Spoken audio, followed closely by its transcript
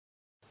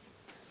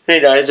Hey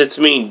guys, it's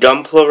me,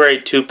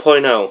 Valvrave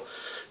 2.0,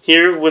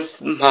 here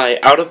with my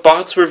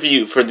out-of-box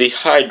review for the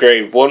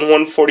Valvrave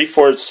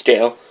 1144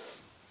 scale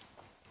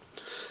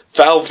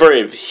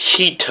Valvrave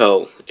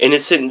Hito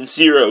Innocent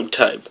Zero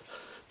type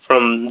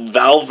from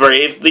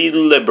Valvrave the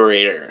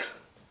Liberator.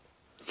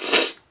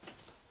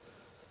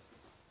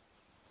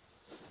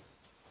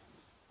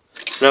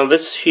 Now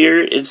this here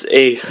is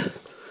a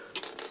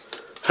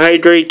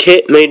Valvrave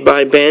kit made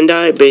by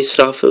Bandai based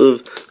off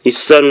of the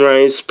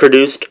Sunrise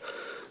produced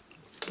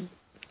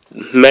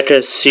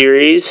Meta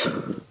series,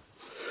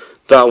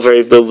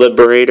 Valvrave the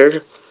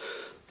Liberator,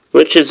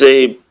 which is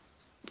a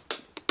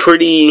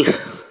pretty.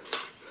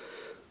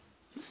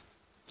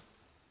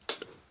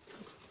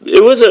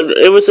 It was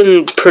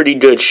a pretty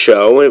good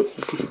show. It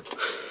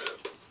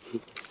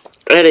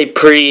had a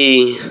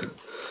pretty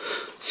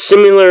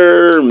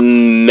similar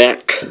your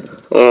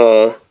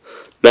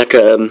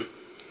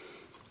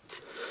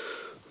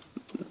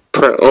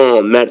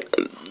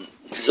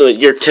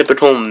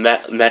typical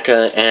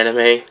mecha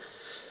anime.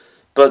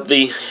 But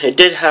it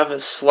did have a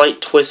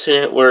slight twist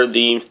in it where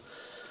the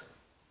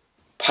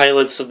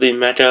pilots of the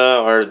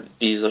mecha are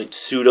these like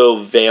pseudo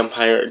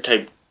vampire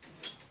type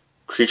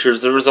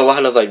creatures. There was a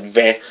lot of like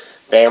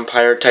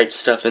vampire type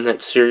stuff in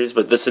that series,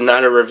 but this is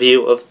not a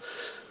review of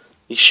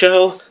the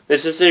show.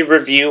 This is a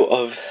review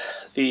of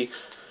the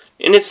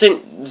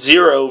Innocent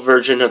Zero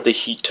version of the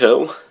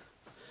Hito.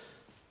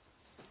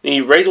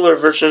 The regular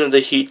version of the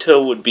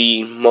Hito would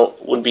be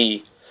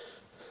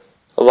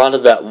a lot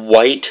of that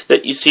white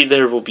that you see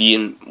there would be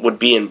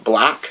in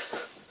black.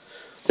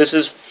 This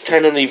is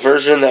kind of the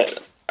version that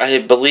I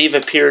believe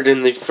appeared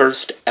in the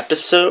first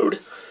episode.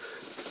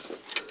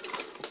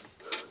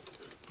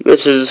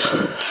 This is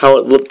how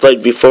it looked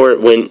like before all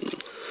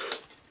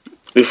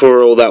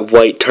that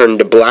white turned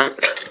to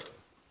black.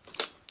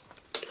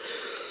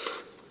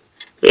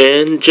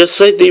 And just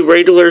like the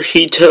regular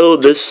Hito,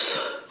 this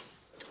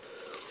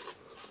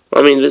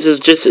is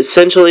just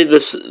essentially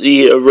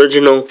the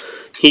original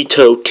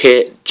Hito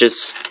kit,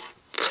 just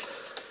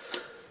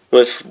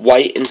with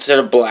white instead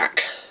of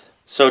black.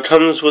 So it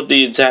comes with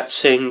the exact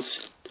same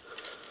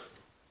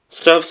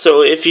stuff.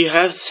 So if you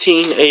have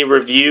seen a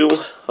review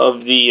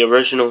of the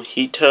original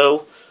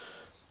Hito,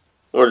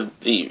 or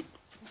the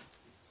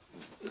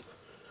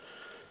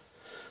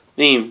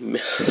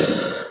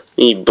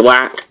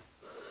black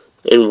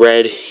and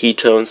red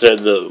Hito instead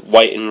of the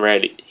white and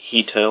red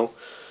Hito,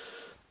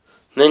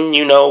 then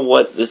you know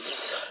what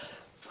this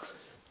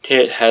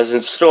kit has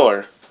in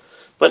store.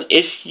 But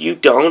if you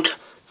don't,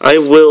 I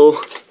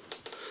will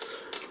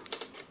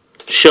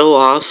show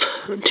off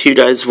to you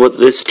guys what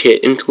this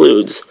kit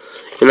includes.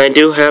 And I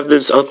do have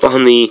this up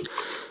on the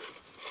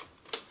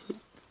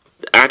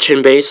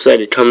action base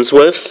that it comes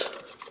with,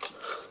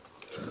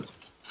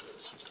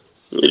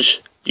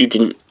 which you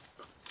can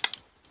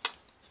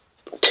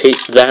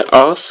take that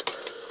off.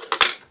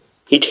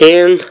 He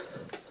can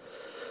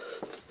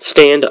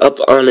stand up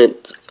on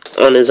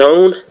his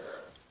own,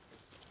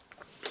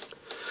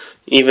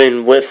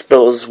 even with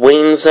those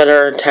wings that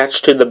are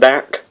attached to the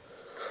back.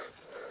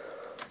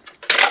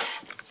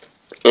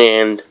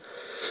 And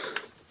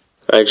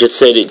I just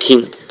said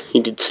he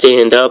could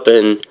stand up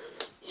and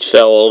he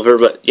fell over,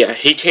 but yeah,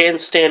 he can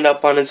stand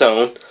up on his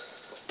own.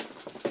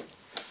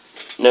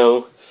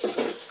 No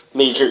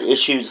major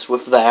issues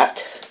with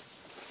that.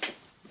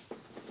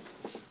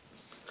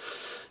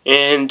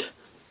 And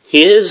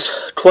he is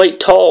quite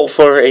tall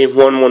for a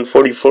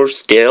 1/144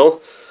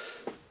 scale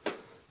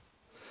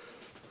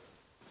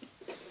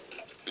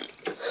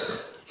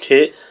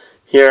kit.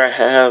 Here I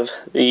have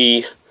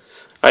the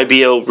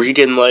IBO read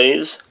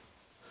inlays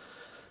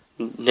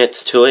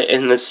next to it,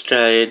 and this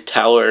guy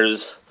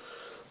towers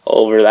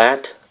over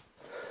that.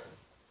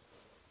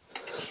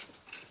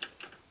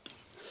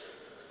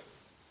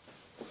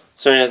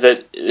 So yeah,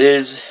 that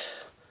is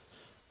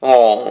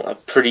all a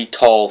pretty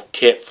tall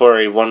kit for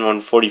a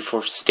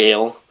 1/144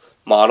 scale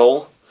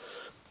model.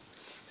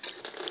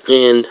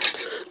 And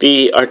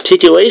the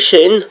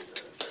articulation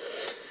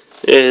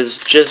is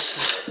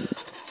just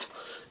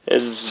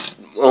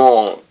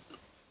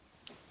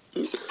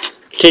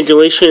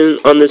articulation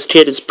on this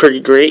kit is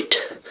pretty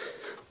great.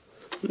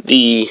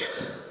 The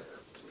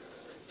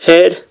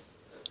head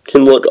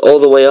can look all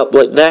the way up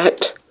like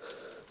that.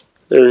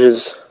 There it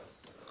is.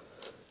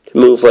 To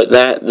move like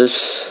that.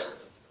 This,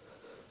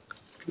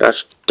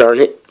 gosh darn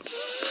it.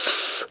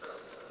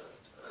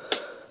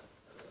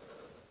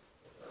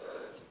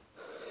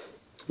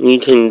 You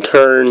can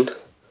turn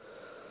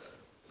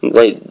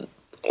like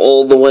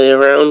all the way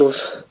around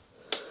with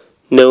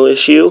no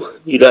issue.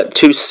 You got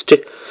two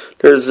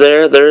stickers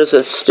there. There's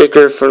a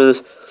sticker for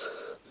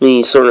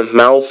the sort of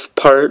mouth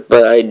part,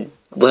 but I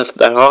left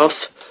that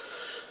off.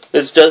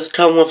 This does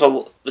come with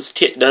this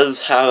kit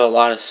does have a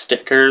lot of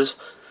stickers,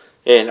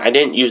 and I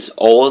didn't use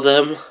all of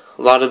them.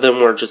 A lot of them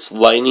were just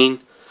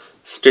lining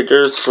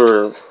stickers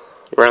for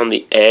around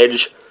the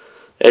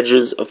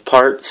edges of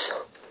parts.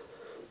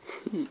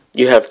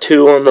 You have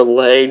two on the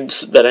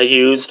legs that I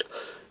used,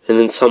 and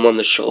then some on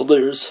the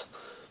shoulders.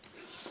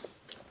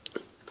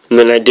 And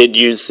then I did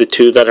use the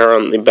 2 that are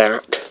on the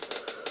back.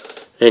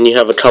 And you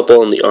have a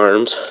couple on the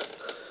arms.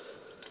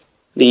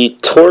 The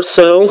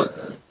torso,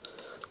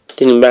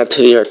 getting back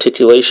to the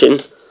articulation,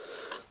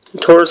 the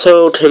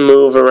torso can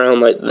move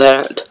around like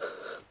that.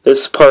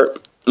 This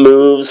part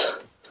moves.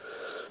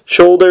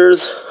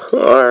 Shoulders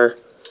are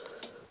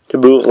to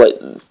move like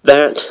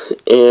that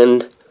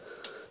and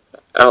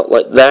out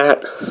like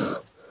that.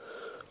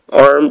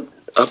 Arm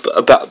up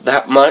about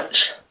that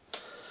much.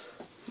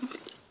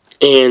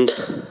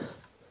 And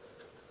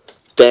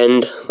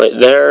bend like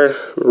there.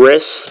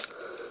 Wrists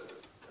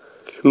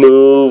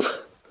move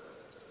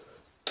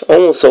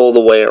almost all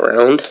the way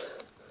around.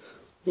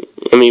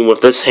 I mean,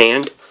 with this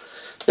hand.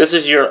 This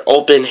is your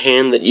open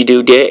hand that you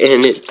do get,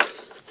 and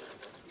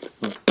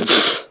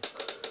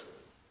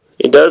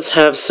it does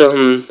have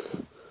some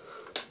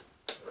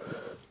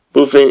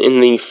movement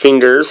in the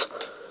fingers.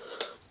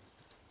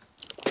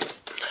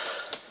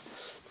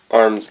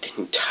 Arms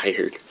getting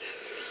tired.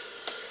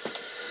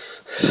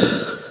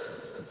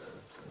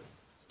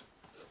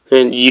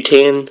 And you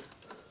can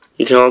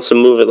also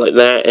move it like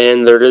that,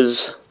 and there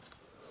is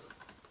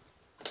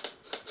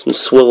some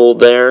swivel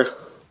there.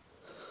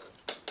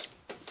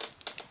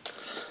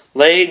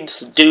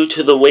 Legs, due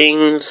to the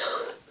wings,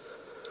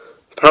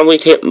 probably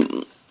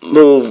can't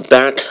move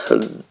back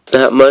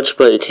that much,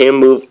 but it can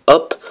move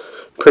up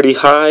pretty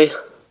high.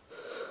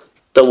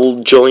 Double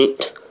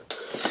joint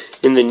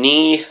in the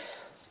knee.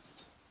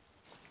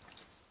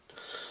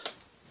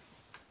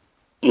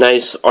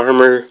 Nice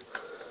armor,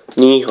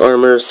 knee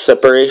armor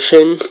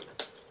separation.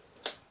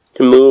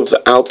 To move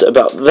out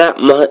about that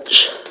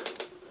much.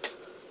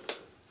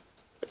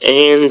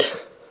 And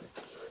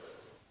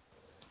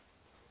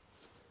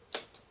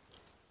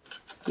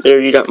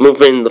there you got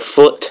movement in the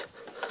foot.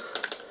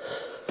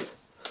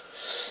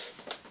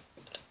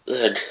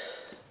 Good.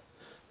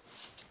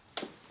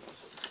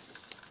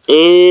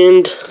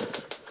 And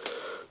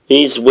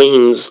these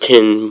wings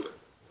can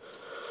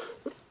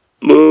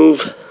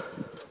move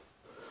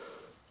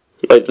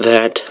like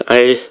that.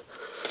 I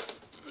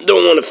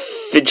don't want to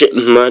fidget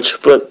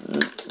much, but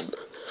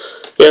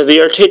yeah,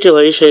 the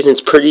articulation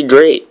is pretty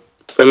great.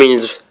 I mean,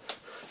 it's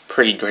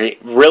pretty great.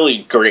 Really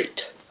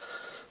great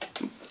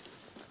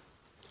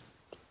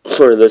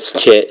for this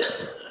kit.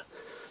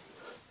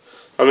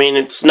 I mean,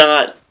 it's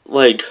not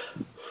like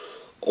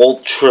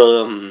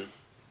ultra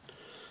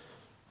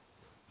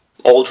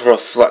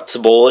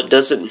flexible. It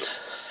doesn't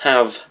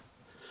have,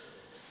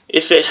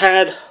 if it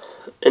had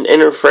an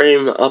inner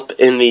frame up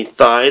in the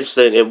thighs,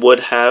 then it would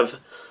have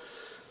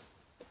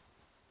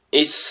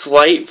a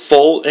slight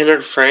full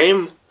inner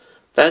frame.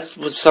 That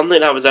was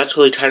something I was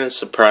actually kind of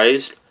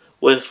surprised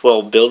with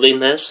while building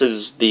this,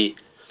 is the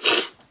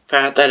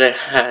fact that it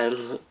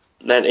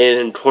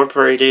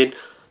incorporated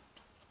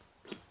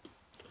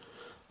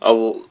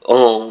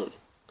a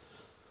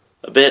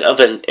bit of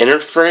an inner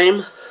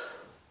frame.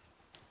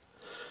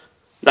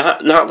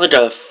 Not like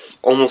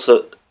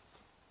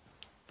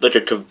like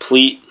a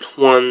complete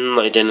one,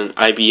 like in an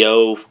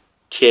IBO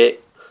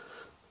kit.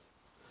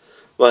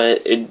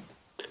 But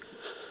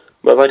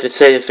like I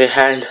say, if it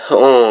had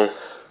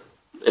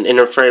an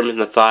inner frame in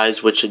the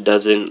thighs, which it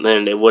doesn't,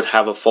 then it would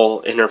have a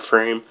full inner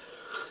frame,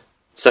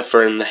 except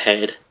for in the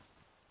head.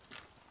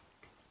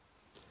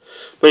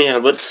 But yeah,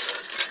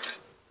 let's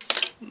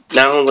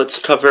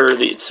cover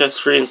the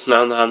accessories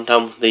now that I'm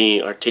done with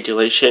the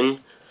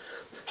articulation.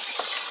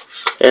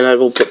 And I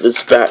will put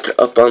this back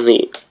up on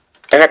the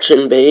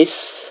action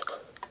base.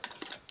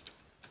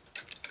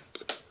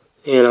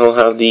 And I'll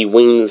have the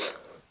wings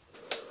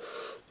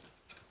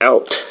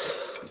out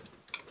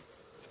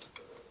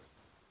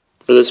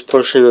for this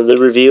portion of the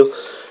review.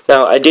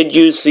 Now, I did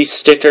use these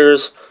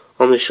stickers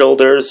on the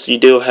shoulders. You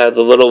do have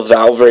the little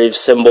Valvrave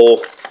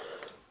symbol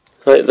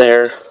right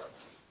there.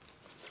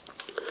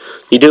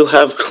 You do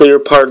have clear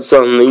parts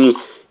on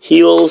the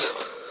heels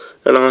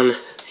and on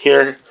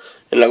here.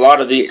 And a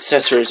lot of the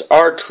accessories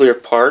are clear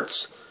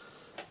parts,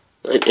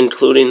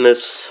 including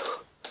this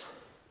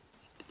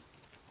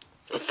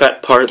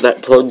fat part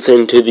that plugs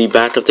into the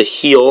back of the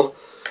heel,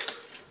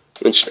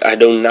 which I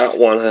do not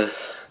want to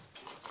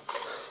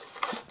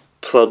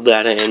plug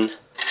that in.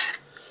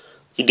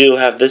 You do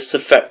have this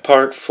effect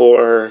part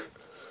for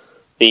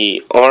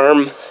the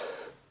arm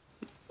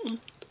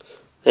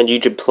that you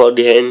could plug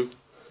in.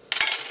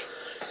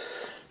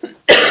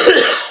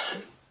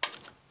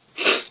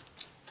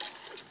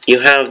 You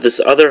have this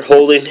other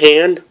holding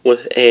hand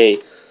with a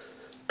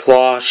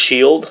claw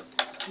shield.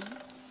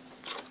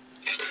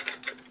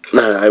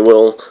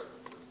 And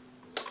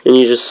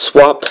you just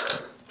swap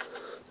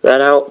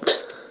that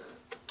out.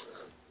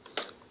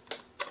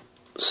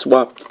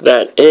 Swap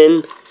that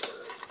in.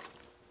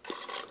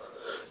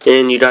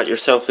 And you got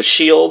yourself a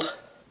shield.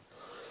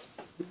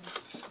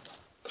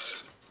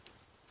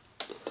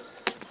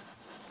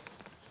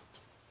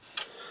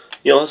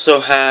 You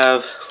also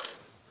have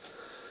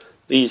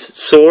these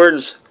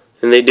swords,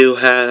 and they do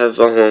have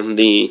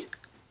the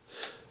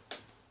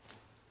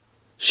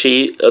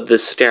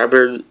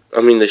scabbard.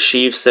 I mean the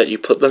sheaths that you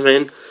put them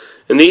in,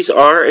 and these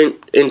are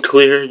in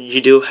clear.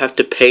 You do have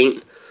to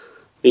paint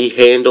the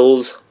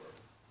handles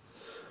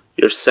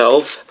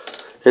yourself,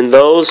 and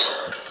those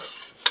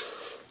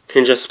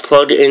can just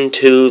plug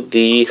into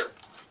the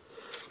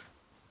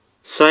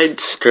side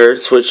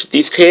skirts, which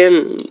these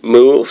can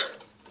move.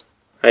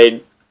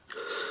 I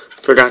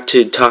forgot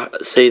to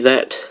say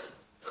that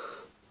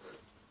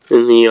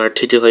in the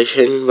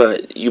articulation,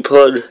 but you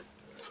plug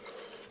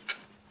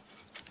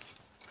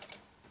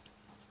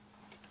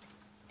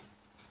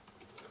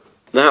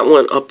that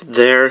one up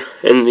there,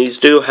 and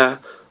these are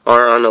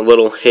on a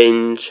little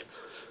hinge.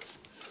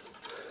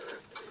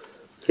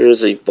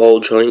 Here's a ball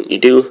joint. You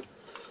do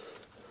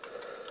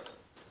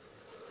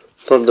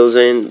plug those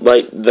in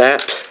like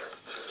that,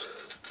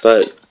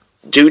 but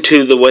due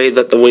to the way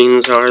that the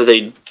wings are,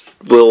 they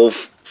will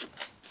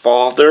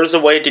fall. There's a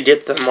way to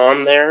get them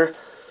on there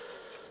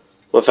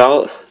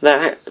without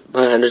that,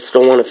 but I just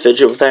don't want to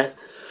fidget with that.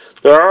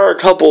 There are a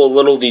couple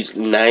of these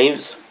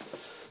knives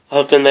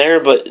up in there,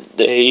 but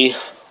they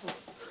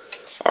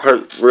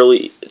aren't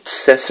really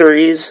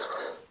accessories,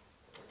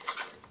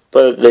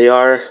 but they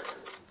are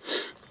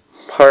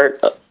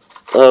part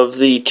of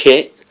the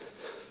kit,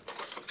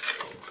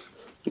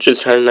 which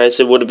is kind of nice.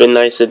 It would have been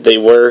nice if they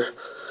were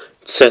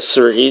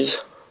accessories.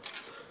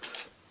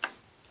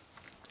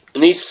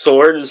 And these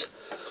swords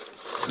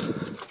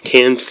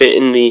can fit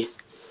in the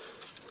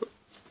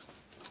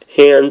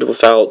hand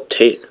without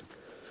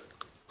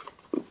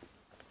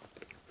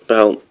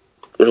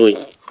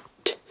really.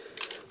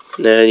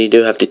 Now you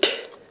do have to.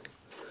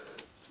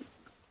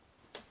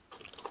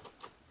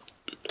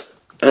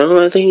 I don't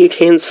know. I think you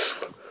can.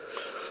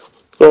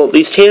 Well,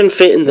 these can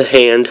fit in the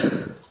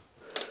hand.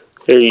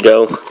 There you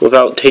go.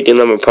 Without taking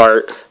them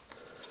apart.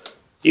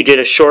 You did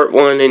a short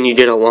one and you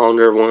did a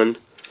longer one.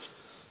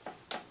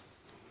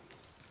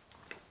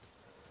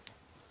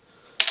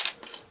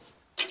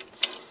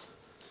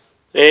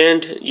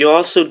 And you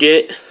also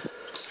get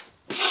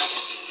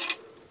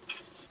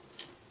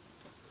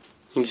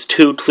these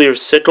two clear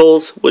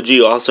sickles, which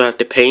you also have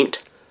to paint.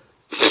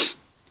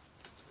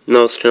 And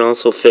those can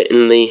also fit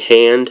in the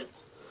hand.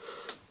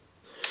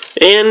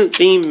 And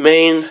the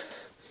main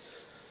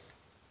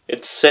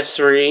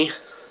accessory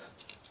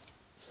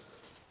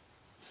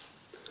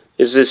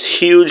is this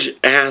huge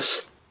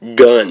ass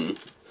gun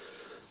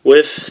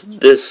with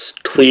this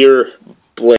clear